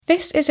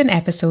This is an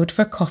episode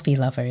for coffee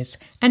lovers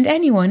and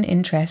anyone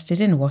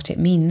interested in what it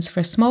means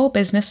for small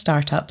business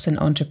startups and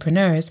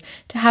entrepreneurs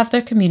to have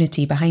their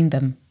community behind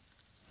them.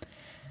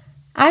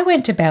 I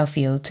went to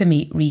Belfield to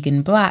meet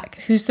Regan Black,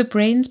 who's the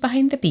brains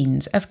behind the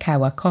beans of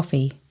Kawa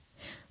Coffee.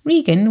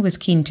 Regan was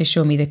keen to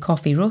show me the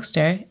coffee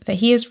roaster that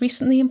he has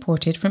recently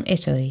imported from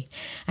Italy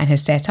and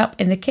has set up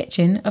in the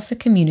kitchen of the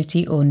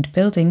community-owned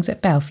buildings at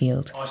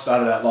Belfield. I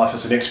started out life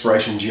as an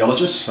exploration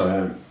geologist,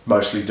 so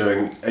mostly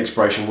doing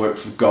exploration work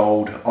for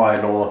gold,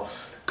 iron ore,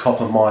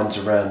 copper mines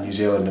around New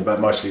Zealand,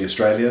 but mostly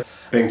Australia.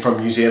 Being from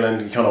New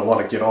Zealand, you kind of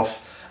want to get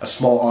off a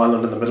small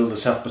island in the middle of the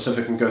South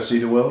Pacific and go see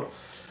the world.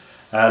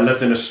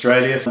 Lived in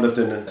Australia, lived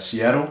in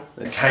Seattle.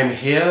 I came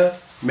here,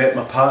 met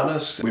my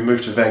partners. We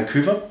moved to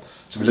Vancouver.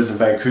 So we lived in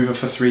Vancouver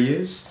for 3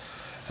 years.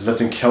 I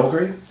lived in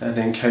Calgary and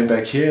then came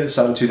back here,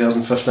 started in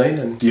 2015,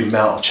 and the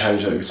amount of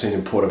change that we've seen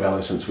in Portobello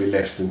since we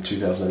left in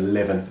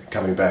 2011,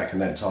 coming back in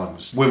that time.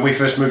 When we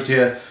first moved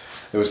here,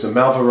 there was the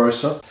Malva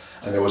Rosa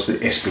and there was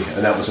the Espy,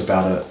 and that was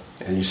about it.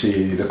 And you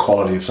see the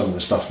quality of some of the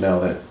stuff now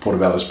that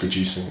Portobello is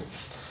producing.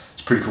 It's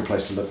a pretty cool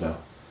place to live now.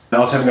 I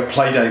was having a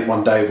play date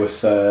one day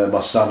with my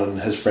son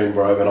and his friend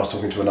were over, and I was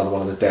talking to another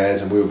one of the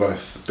dads, and we were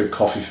both big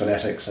coffee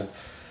fanatics, and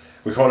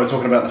we're kind of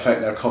talking about the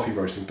fact that a coffee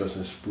roasting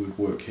business would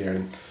work here.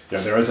 And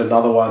there is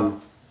another one,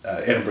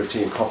 Edinburgh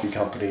Tea and Coffee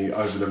Company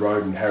over the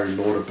road in Harry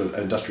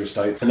Lauder Industrial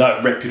Estate, and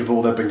they're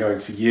reputable, they've been going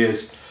for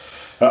years.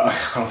 I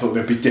kind of thought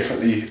there'd be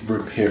definitely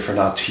room here for an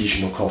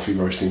artisanal coffee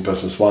roasting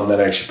business, one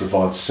that actually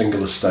provides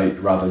single estate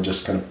rather than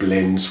just kind of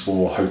blends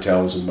for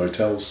hotels and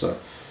motels. So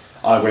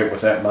I went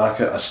with that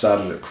market. I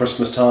started at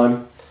Christmas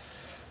time.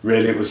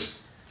 Really it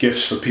was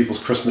gifts for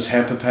people's Christmas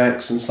hamper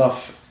packs and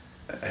stuff,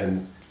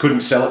 and couldn't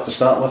sell it to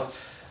start with.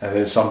 And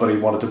then somebody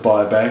wanted to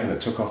buy a bag and it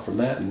took off from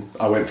that. And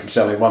I went from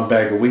selling 1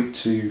 bag a week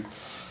to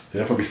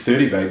probably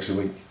 30 bags a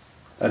week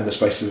in the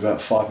space of about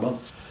 5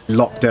 months.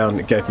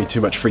 Lockdown gave me too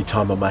much free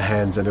time on my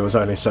hands and there was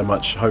only so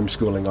much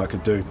homeschooling I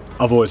could do.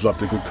 I've always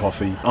loved a good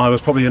coffee. I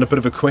was probably in a bit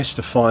of a quest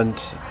to find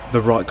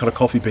the right kind of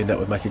coffee bean that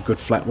would make a good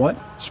flat white.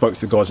 Spoke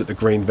to the guys at the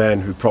Green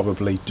Van who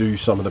probably do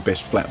some of the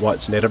best flat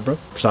whites in Edinburgh.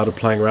 Started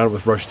playing around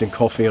with roasting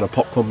coffee on a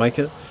popcorn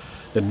maker,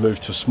 then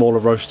moved to a smaller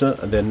roaster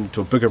and then to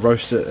a bigger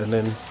roaster and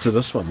then to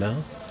this one now.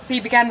 So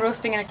you began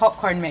roasting in a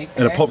popcorn maker?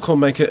 In a popcorn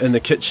maker in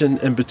the kitchen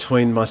in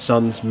between my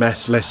son's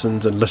maths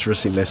lessons and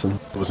literacy lessons.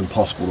 It was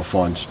impossible to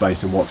find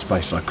space, and what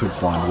space I could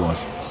find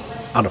was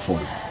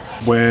unaffordable.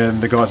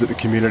 When the guys at the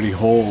community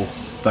hall,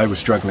 they were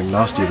struggling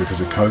last year because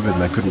of COVID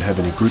and they couldn't have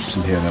any groups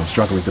in here. They were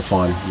struggling to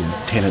find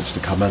tenants to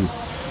come in.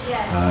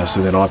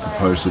 So then I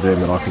proposed to them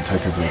that I could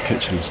take over the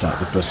kitchen and start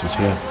the business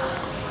here.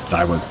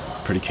 They were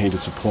pretty keen to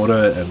support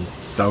it and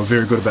they were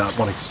very good about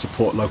wanting to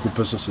support local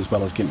business as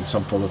well as getting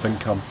some form of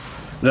income.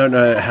 I don't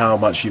know how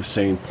much you've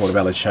seen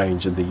Portobello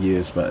change in the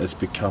years, but it's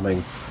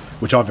becoming,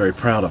 which I'm very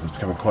proud of, it's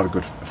becoming quite a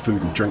good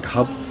food and drink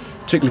hub,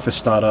 particularly for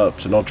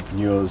startups and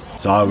entrepreneurs.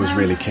 So I was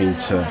really keen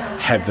to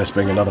have this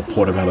being another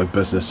Portobello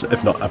business,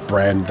 if not a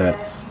brand that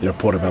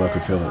Portobello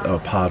could feel a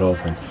part of.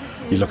 And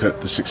you look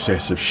at the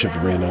success of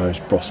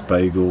Chivarino's, Bros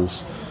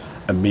Bagels,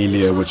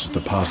 Amelia, which is the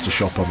pasta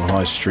shop on the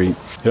high street,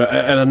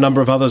 and a number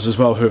of others as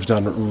well who have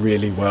done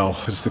really well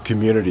because the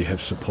community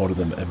have supported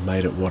them and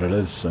made it what it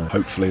is. So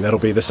hopefully that'll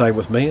be the same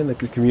with me and the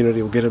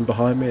community will get in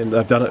behind me, and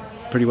they've done it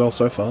pretty well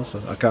so far,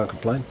 so I can't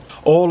complain.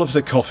 All of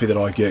the coffee that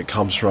I get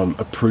comes from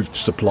approved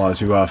suppliers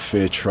who are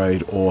fair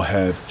trade or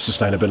have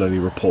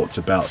sustainability reports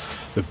about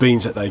the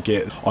beans that they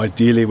get.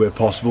 Ideally, where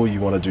possible, you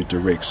want to do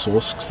direct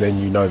source because then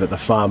you know that the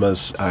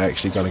farmers are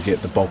actually going to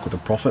get the bulk of the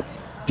profit.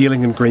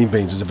 Dealing in green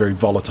beans is a very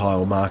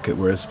volatile market,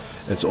 whereas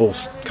it all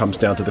comes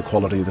down to the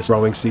quality of the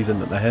growing season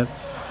that they have.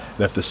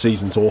 And if the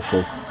season's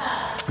awful,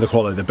 the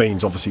quality of the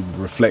beans obviously will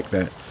reflect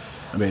that.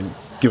 I mean,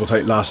 give or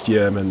take last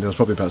year, there was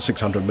probably about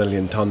 600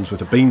 million tonnes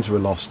worth of beans were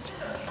lost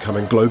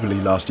coming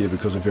globally last year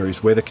because of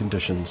various weather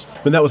conditions.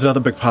 And that was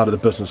another big part of the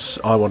business.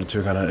 I wanted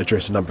to kind of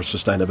address a number of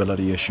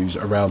sustainability issues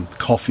around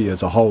coffee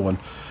as a whole, and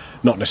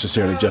not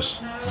necessarily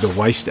just the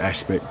waste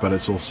aspect, but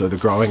it's also the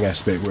growing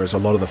aspect, whereas a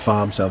lot of the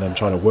farms that I'm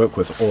trying to work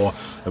with, or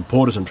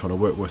importers I'm trying to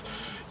work with,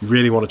 you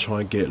really want to try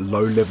and get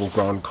low-level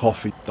grown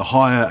coffee. The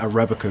higher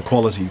Arabica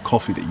quality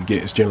coffee that you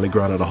get is generally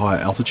grown at a higher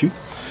altitude,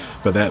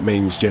 but that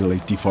means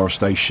generally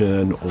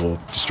deforestation or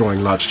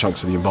destroying large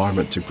chunks of the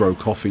environment to grow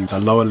coffee.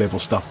 The lower level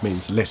stuff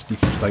means less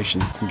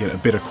deforestation. You can get a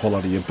better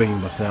quality of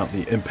bean without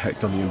the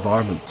impact on the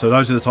environment. So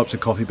those are the types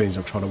of coffee beans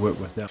I'm trying to work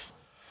with now.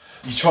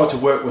 You try to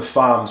work with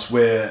farms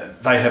where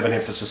they have an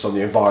emphasis on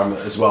the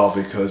environment as well,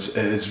 because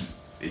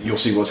you'll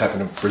see what's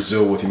happened in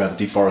Brazil with the amount of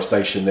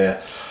deforestation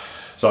there.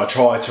 So I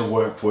try to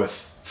work with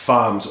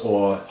farms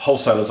or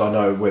wholesalers I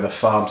know where the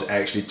farms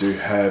actually do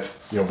have,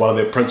 one of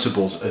their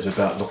principles is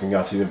about looking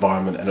after the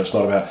environment, and it's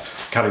not about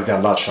cutting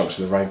down large chunks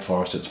of the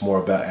rainforest. It's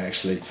more about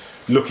actually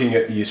looking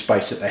at the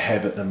space that they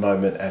have at the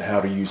moment and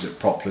how to use it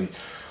properly,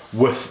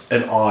 with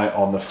an eye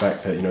on the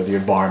fact that the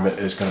environment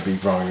is going to be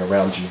growing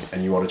around you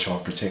and you want to try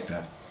and protect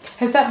that.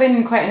 Has that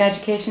been quite an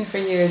education for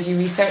you as you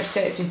researched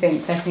it, do you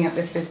think, setting up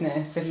this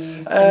business? Have you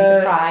been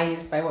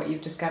surprised by what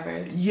you've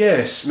discovered?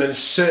 Yes, I mean,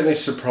 certainly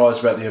surprised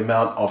about the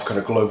amount of kind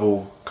of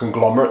global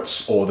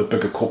conglomerates or the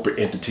bigger corporate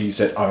entities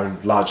that own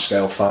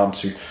large-scale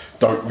farms who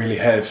don't really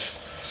have,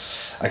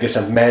 I guess,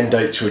 a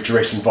mandate to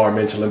address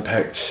environmental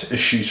impact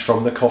issues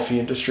from the coffee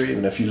industry. I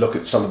mean, if you look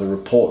at some of the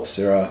reports,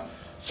 there are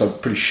some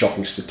pretty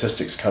shocking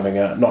statistics coming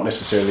out, not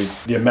necessarily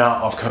the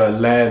amount of kind of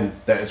land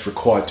that is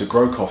required to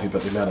grow coffee,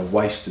 but the amount of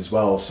waste as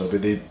well. So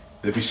there'd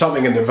be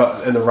something in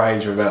the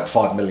range of about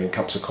 5 million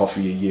cups of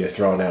coffee a year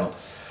thrown out.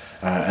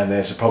 And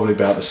there's probably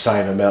about the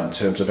same amount in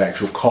terms of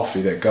actual waste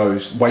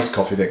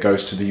coffee that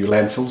goes to the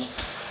landfills.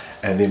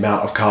 And the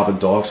amount of carbon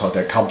dioxide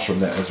that comes from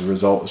that as a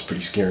result is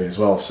pretty scary as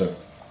well. So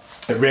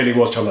it really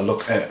was trying to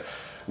look at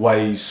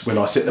ways, when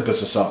I set the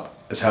business up,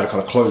 is how to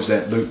kind of close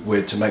that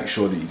loop to make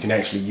sure that you can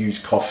actually use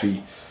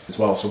coffee as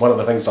well. So one of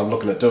the things I'm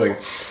looking at doing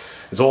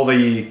is all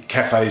the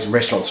cafes and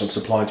restaurants I'm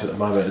supplying to at the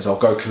moment is I'll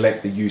go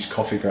collect the used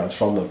coffee grounds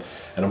from them,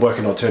 and I'm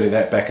working on turning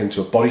that back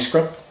into a body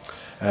scrub,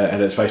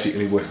 and it's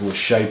basically working with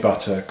shea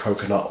butter,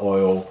 coconut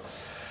oil,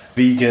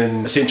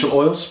 vegan essential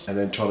oils, and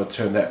then trying to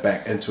turn that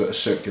back into a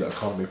circular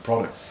economy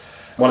product.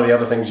 One of the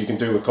other things you can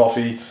do with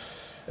coffee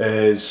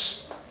is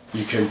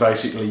you can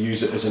basically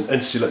use it as an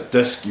insulate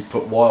disc. You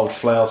put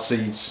wildflower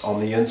seeds on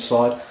the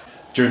inside.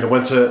 During the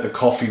winter, the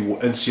coffee will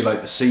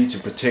insulate the seeds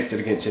and protect it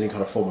against any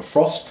kind of form of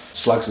frost.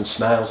 Slugs and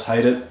snails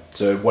hate it.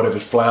 So whatever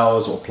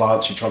flowers or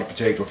plants you're trying to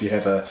protect, or if you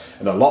have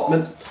an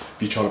allotment, if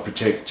you're trying to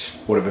protect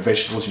whatever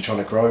vegetables you're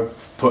trying to grow,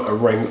 put a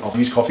ring of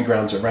used coffee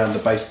grounds around the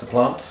base of the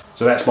plant.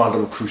 So that's my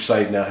little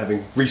crusade now,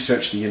 having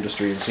researched the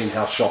industry and seen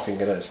how shocking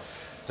it is.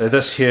 So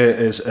this here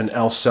is an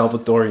El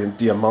Salvadorian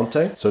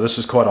Diamante. So this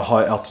is quite a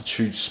high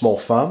altitude small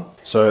farm.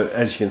 So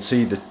as you can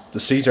see, the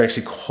seeds are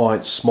actually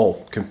quite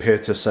small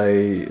compared to,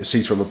 say,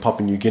 seeds from a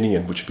Papua New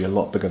Guinean, which would be a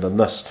lot bigger than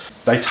this.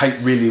 They take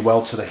really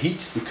well to the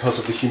heat because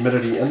of the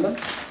humidity in them.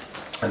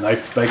 And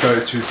they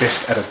go to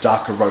best at a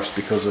darker roast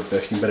because of the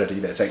humidity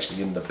that's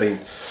actually in the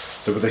bean.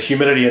 So with the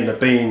humidity in the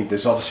bean,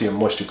 there's obviously a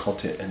moisture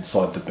content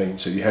inside the bean.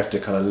 So you have to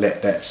kind of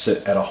let that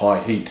sit at a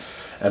high heat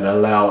and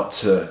allow it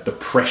the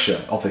pressure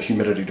of the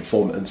humidity to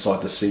form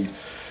inside the seed.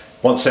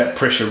 Once that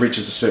pressure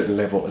reaches a certain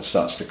level, it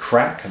starts to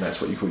crack, and that's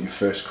what you call your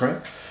first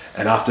crack.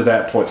 And after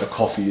that point, the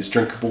coffee is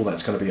drinkable.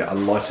 That's going to be a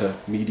lighter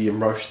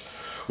medium roast,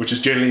 which is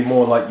generally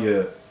more like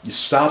your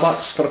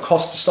Starbucks kind of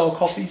Costa style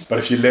coffees. But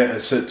if you let it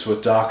sit to a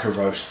darker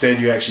roast,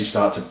 then you actually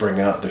start to bring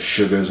out the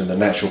sugars and the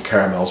natural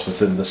caramels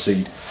within the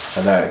seed,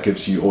 and that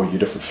gives you all your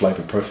different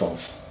flavour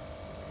profiles.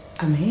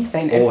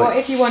 Amazing. And what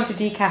if you want to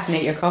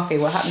decaffeinate your coffee?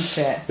 What happens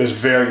to it? There's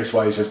various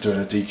ways of doing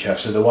a decaf.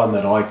 So the one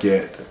that I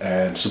get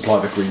and supply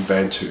the green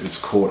band to, it's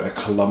called a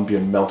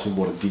Colombian melting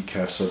water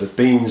decaf. So the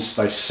beans,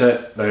 they are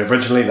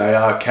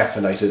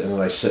caffeinated, and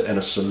they sit in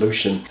a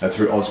solution, and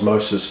through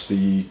osmosis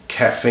the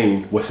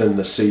caffeine within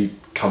the seed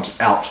comes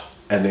out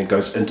and then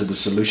goes into the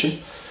solution,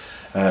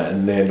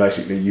 and then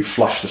basically you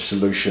flush the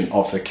solution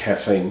of the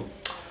caffeine,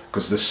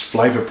 because this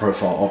flavour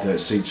profile of that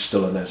seed's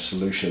still in that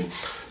solution.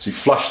 So you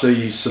flush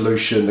the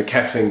solution, the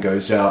caffeine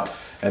goes out,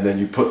 and then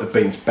you put the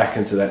beans back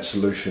into that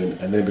solution,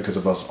 and then because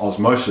of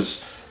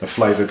osmosis, the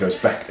flavour goes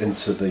back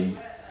into the,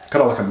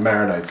 kind of like a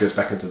marinade, goes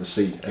back into the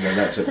seed, and then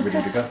that's it,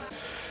 ready to go.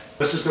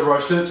 This is the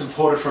roaster. It's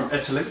imported from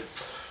Italy.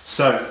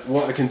 So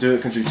what it can do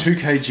 2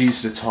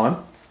 kgs at a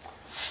time.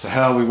 So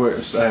how we work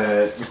is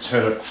we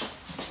turn it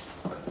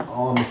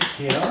on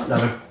here.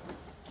 Now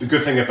the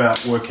good thing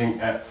about working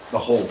at the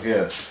hall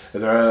here,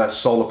 there are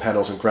solar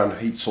panels and ground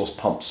heat source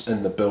pumps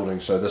in the building,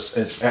 so this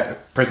is at the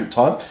present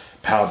time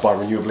powered by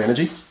renewable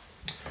energy.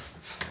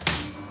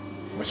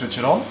 We switch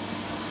it on.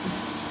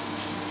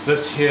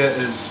 This here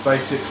is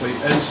basically,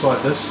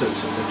 inside this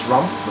sits a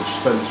drum which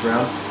spins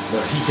around.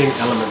 There are heating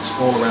elements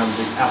all around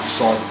the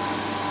outside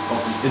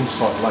of the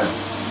inside layer.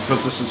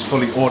 Because this is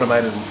fully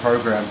automated and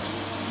programmed,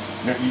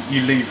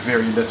 you leave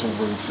very little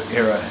room for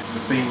error. The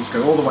beans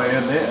go all the way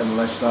in there and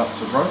they start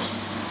to roast.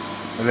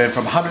 And then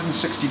from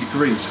 160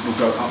 degrees, it will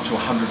go up to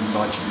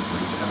 190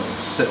 degrees, and it will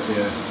sit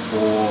there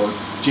for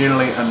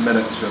generally a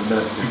minute to a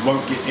minute. You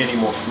won't get any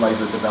more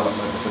flavour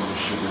development within the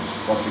sugars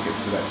once it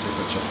gets to that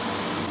temperature.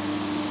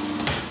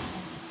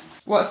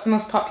 What's the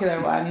most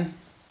popular one?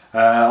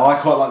 I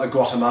quite like the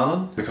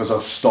Guatemalan because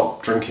I've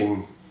stopped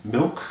drinking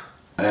milk,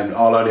 and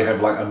I'll only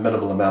have like a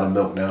minimal amount of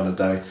milk now in a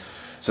day.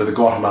 So the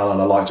Guatemalan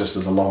I like just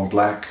as a long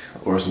black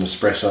or as an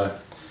espresso,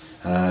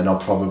 and I'll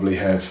probably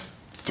have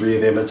 3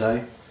 of them a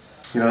day.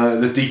 You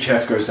know, the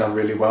decaf goes down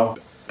really well,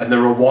 and the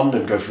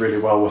Rwandan goes really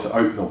well with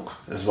oat milk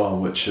as well,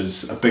 which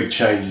is a big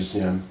change. Is,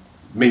 you know,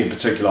 me in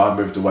particular, I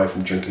moved away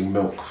from drinking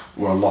milk,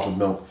 or a lot of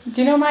milk.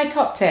 Do you know my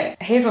top tip?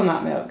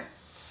 Hazelnut milk.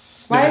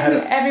 Why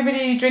isn't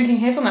everybody drinking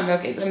hazelnut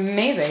milk? It's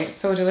amazing. It's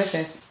so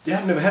delicious. Yeah,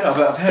 I've never had it.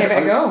 I've had Give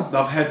it a go.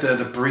 I've had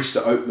the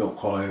barista oat milk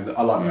quality.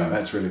 I like that.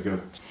 That's really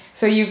good.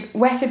 So you've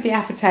whetted the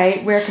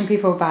appetite. Where can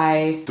people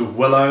buy? The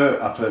Willow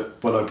up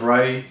at Willow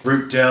Bray,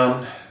 Root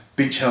Down,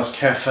 Beach House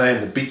Cafe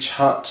and the Beach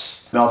Hut,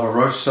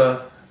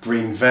 Malvarosa,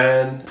 Green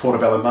Van,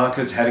 Portobello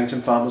Markets,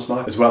 Haddington Farmers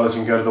Market, as well as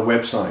you can go to the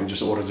website and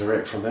just order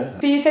direct from there.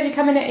 So you said you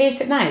come in at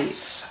 8 at night?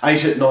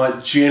 8 at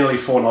night, generally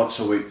 4 nights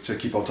a week to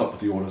keep on top of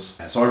the orders.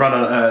 So I run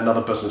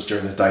another business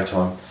during the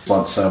daytime.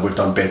 Once we've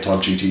done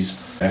bedtime duties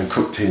and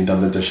cooked tea and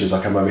done the dishes,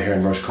 I come over here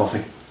and roast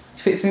coffee.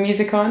 To put some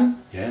music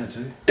on? Yeah, I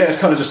do. Yeah, it's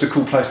kind of just a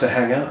cool place to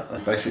hang out.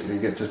 And basically, you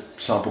get to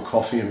sample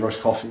coffee and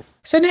roast coffee.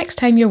 So next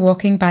time you're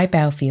walking by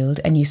Belfield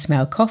and you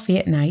smell coffee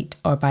at night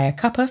or buy a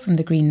cuppa from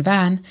the Green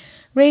Van,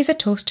 raise a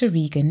toast to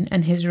Regan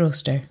and his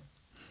roaster.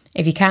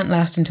 If you can't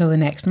last until the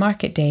next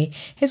market day,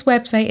 his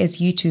website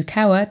is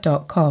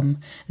u2kawa.com,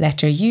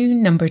 letter U,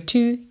 number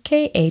 2,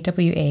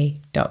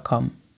 kawa.com.